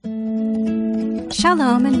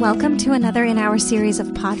Shalom and welcome to another in our series of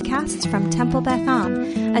podcasts from Temple Beth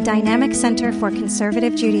Am, a dynamic center for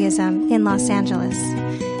conservative Judaism in Los Angeles.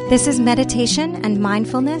 This is Meditation and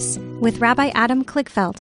Mindfulness with Rabbi Adam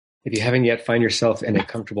Kligfeld. If you haven't yet, find yourself in a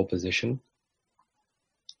comfortable position,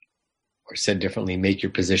 or said differently, make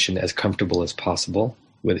your position as comfortable as possible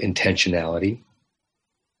with intentionality,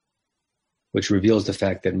 which reveals the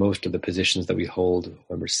fact that most of the positions that we hold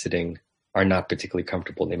when we're sitting are not particularly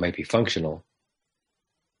comfortable. They might be functional,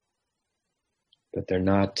 but they're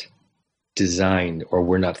not designed, or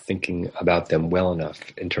we're not thinking about them well enough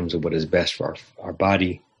in terms of what is best for our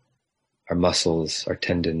body, our muscles, our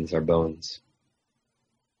tendons, our bones.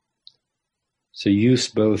 So use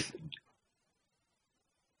both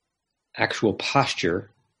actual posture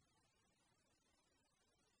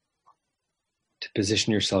to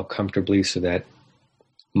position yourself comfortably so that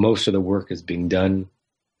most of the work is being done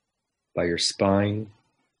by your spine,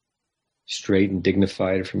 straight and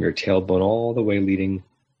dignified from your tailbone all the way leading,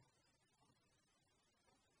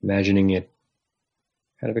 imagining it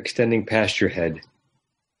kind of extending past your head,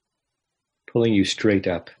 pulling you straight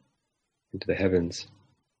up into the heavens,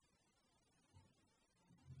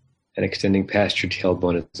 and extending past your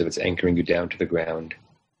tailbone as if it's anchoring you down to the ground.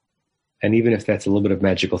 And even if that's a little bit of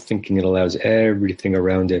magical thinking, it allows everything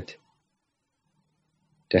around it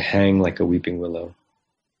to hang like a weeping willow,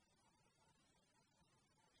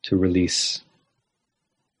 to release,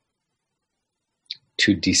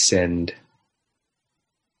 to descend.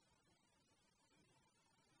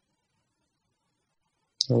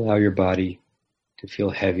 Allow your body to feel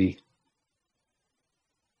heavy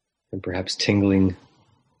and perhaps tingling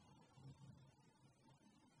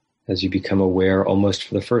as you become aware, almost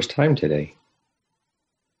for the first time today,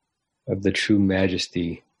 of the true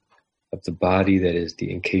majesty of the body that is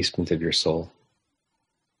the encasement of your soul.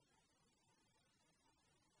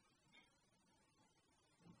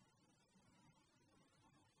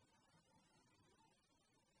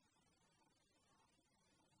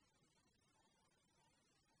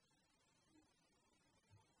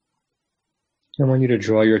 I want you to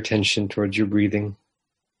draw your attention towards your breathing,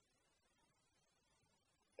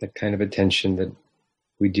 that kind of attention that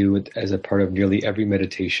we do as a part of nearly every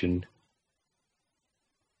meditation,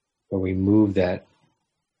 where we move that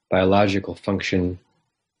biological function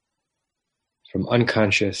from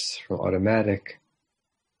unconscious, from automatic,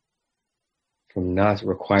 from not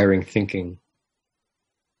requiring thinking,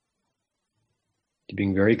 to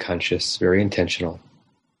being very conscious, very intentional,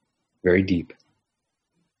 very deep,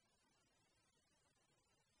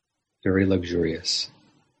 very luxurious.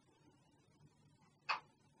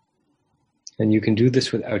 And you can do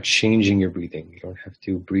this without changing your breathing. You don't have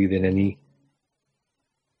to breathe in any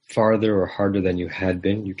farther or harder than you had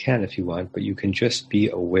been. You can if you want, but you can just be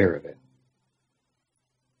aware of it.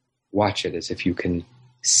 Watch it as if you can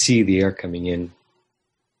see the air coming in.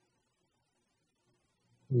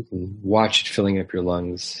 You can watch it filling up your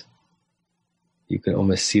lungs. You can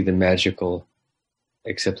almost see the magical,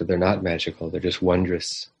 except that they're not magical, they're just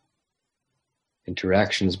wondrous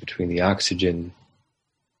interactions between the oxygen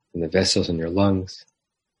and the vessels in your lungs.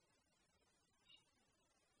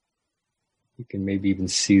 You can maybe even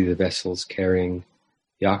see the vessels carrying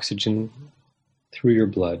the oxygen through your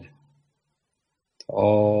blood to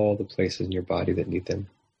all the places in your body that need them.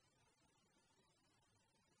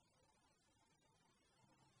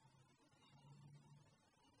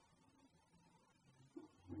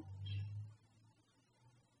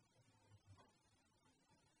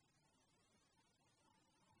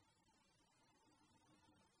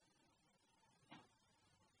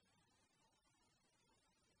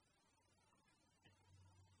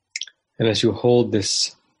 And as you hold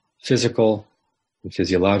this physical and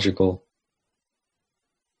physiological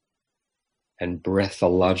and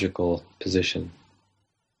breathological position,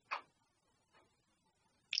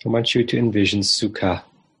 I want you to envision Sukkah.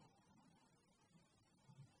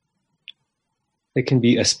 It can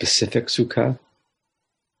be a specific Sukkah,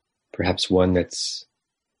 perhaps one that's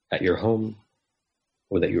at your home,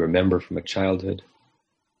 or that you remember from a childhood,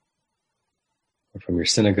 or from your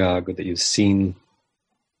synagogue, or that you've seen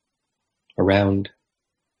around.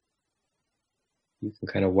 You can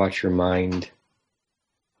kind of watch your mind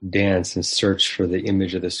dance and search for the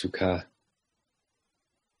image of the Sukkah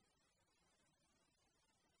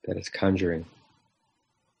that it's conjuring.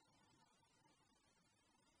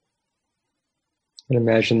 And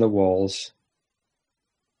imagine the walls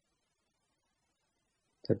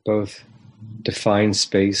that both define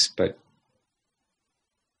space but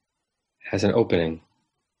has an opening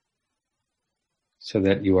so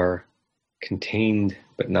that you are contained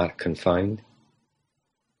but not confined.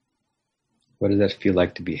 What does that feel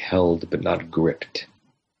like to be held but not gripped?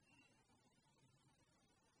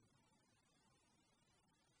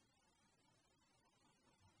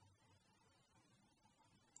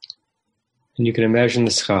 And you can imagine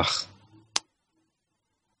the schach,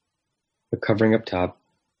 the covering up top,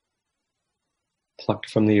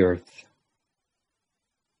 plucked from the earth,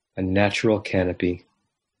 a natural canopy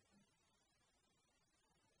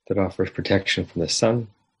that offers protection from the sun,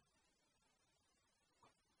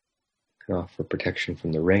 can offer protection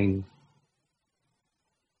from the rain,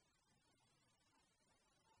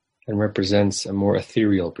 and represents a more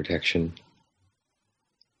ethereal protection,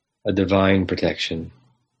 a divine protection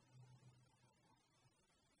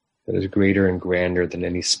that is greater and grander than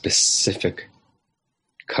any specific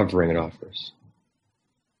covering it offers.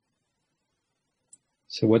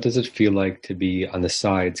 So what does it feel like to be on the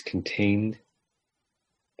sides contained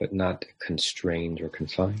but not constrained or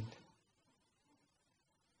confined?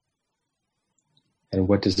 And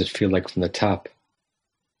what does it feel like from the top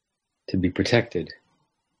to be protected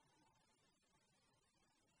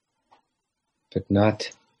but not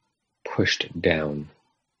pushed down?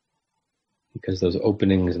 Because those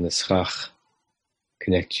openings in the schach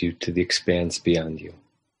connect you to the expanse beyond you.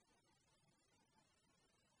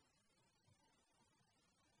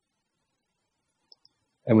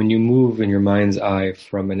 And when you move in your mind's eye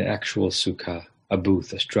from an actual sukkah, a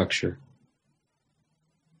booth, a structure,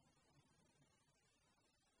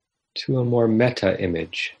 to a more meta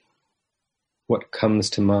image, what comes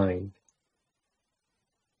to mind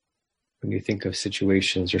when you think of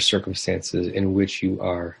situations or circumstances in which you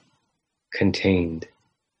are contained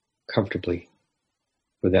comfortably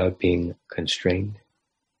without being constrained,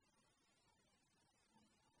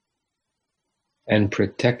 and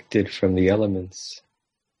protected from the elements,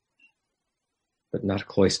 but not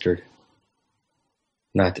cloistered,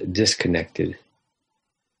 not disconnected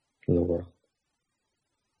from the world.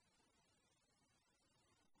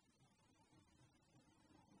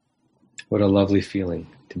 What a lovely feeling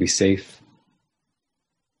to be safe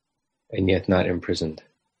and yet not imprisoned.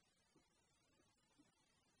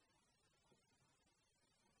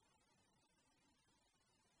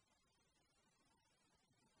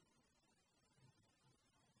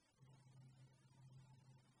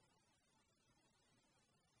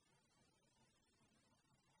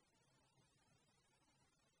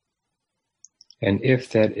 And if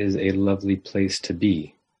that is a lovely place to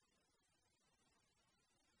be,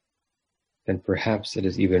 then perhaps it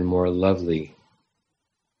is even more lovely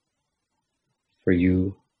for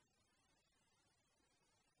you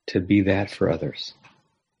to be that for others.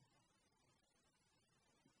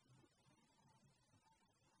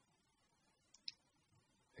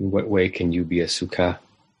 In what way can you be a sukkah,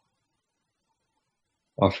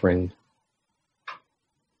 offering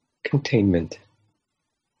containment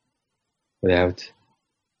without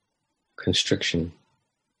constriction,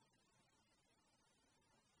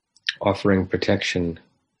 offering protection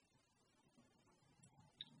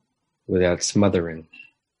without smothering,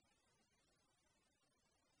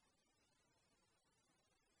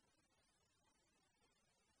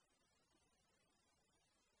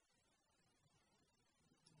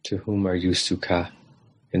 to whom are you sukkah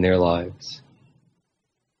in their lives?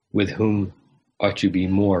 With whom ought you be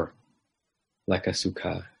more like a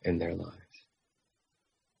sukkah in their lives?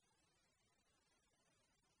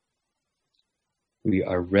 We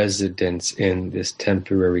are residents in this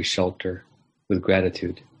temporary shelter with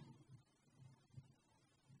gratitude.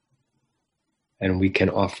 And we can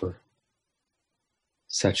offer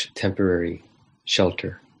such temporary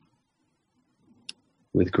shelter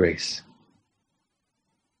with grace.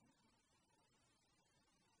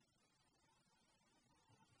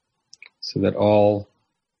 So that all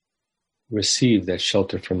receive that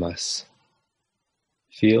shelter from us,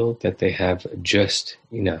 feel that they have just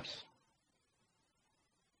enough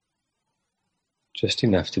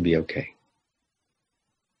to be okay.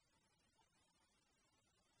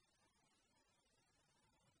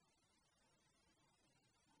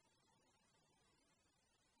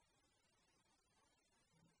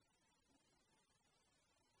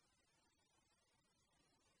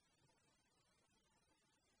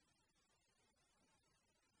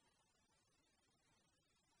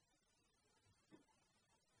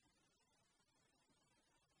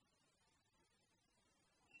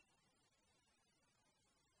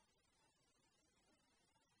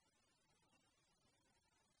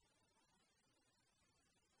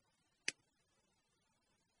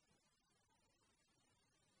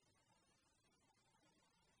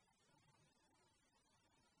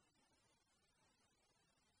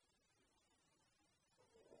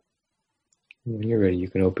 When you're ready, you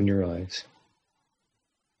can open your eyes.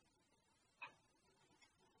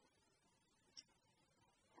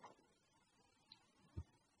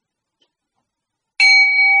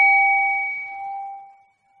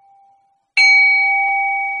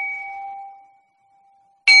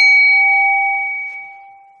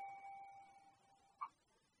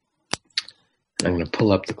 I'm going to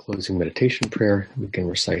pull up the closing meditation prayer we can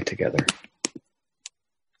recite together.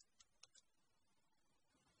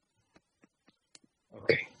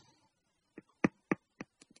 Okay.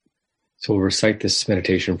 So we'll recite this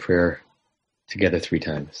meditation prayer together 3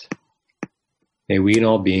 times. May we and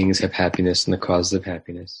all beings have happiness in the causes of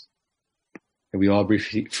happiness. May we all be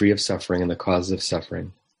free of suffering in the causes of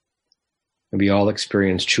suffering. May we all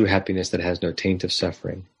experience true happiness that has no taint of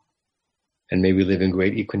suffering. And may we live in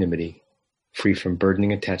great equanimity, free from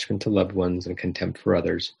burdening attachment to loved ones and contempt for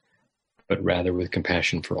others, but rather with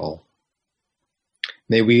compassion for all.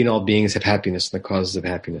 May we and all beings have happiness in the causes of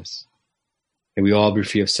happiness. May we all be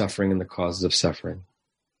free of suffering in the causes of suffering.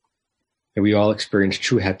 May we all experience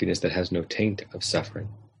true happiness that has no taint of suffering.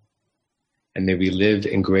 And may we live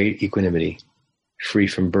in great equanimity, free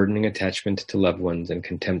from burdening attachment to loved ones and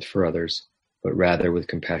contempt for others, but rather with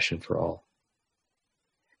compassion for all.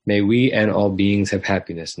 May we and all beings have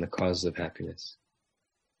happiness in the causes of happiness.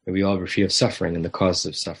 May we all be free of suffering in the causes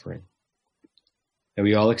of suffering. May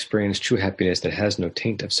we all experience true happiness that has no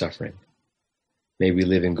taint of suffering. May we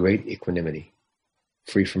live in great equanimity,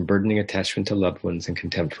 free from burdening attachment to loved ones and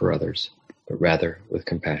contempt for others, but rather with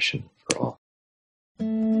compassion for all.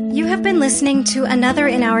 You have been listening to another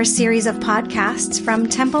in our series of podcasts from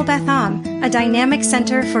Temple Beth Am, a dynamic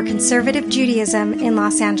center for conservative Judaism in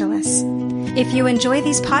Los Angeles. If you enjoy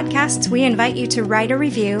these podcasts, we invite you to write a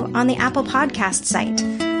review on the Apple Podcast site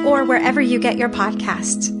or wherever you get your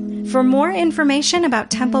podcasts. For more information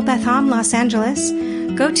about Temple Beth Am Los Angeles,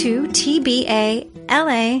 go to tbala.org.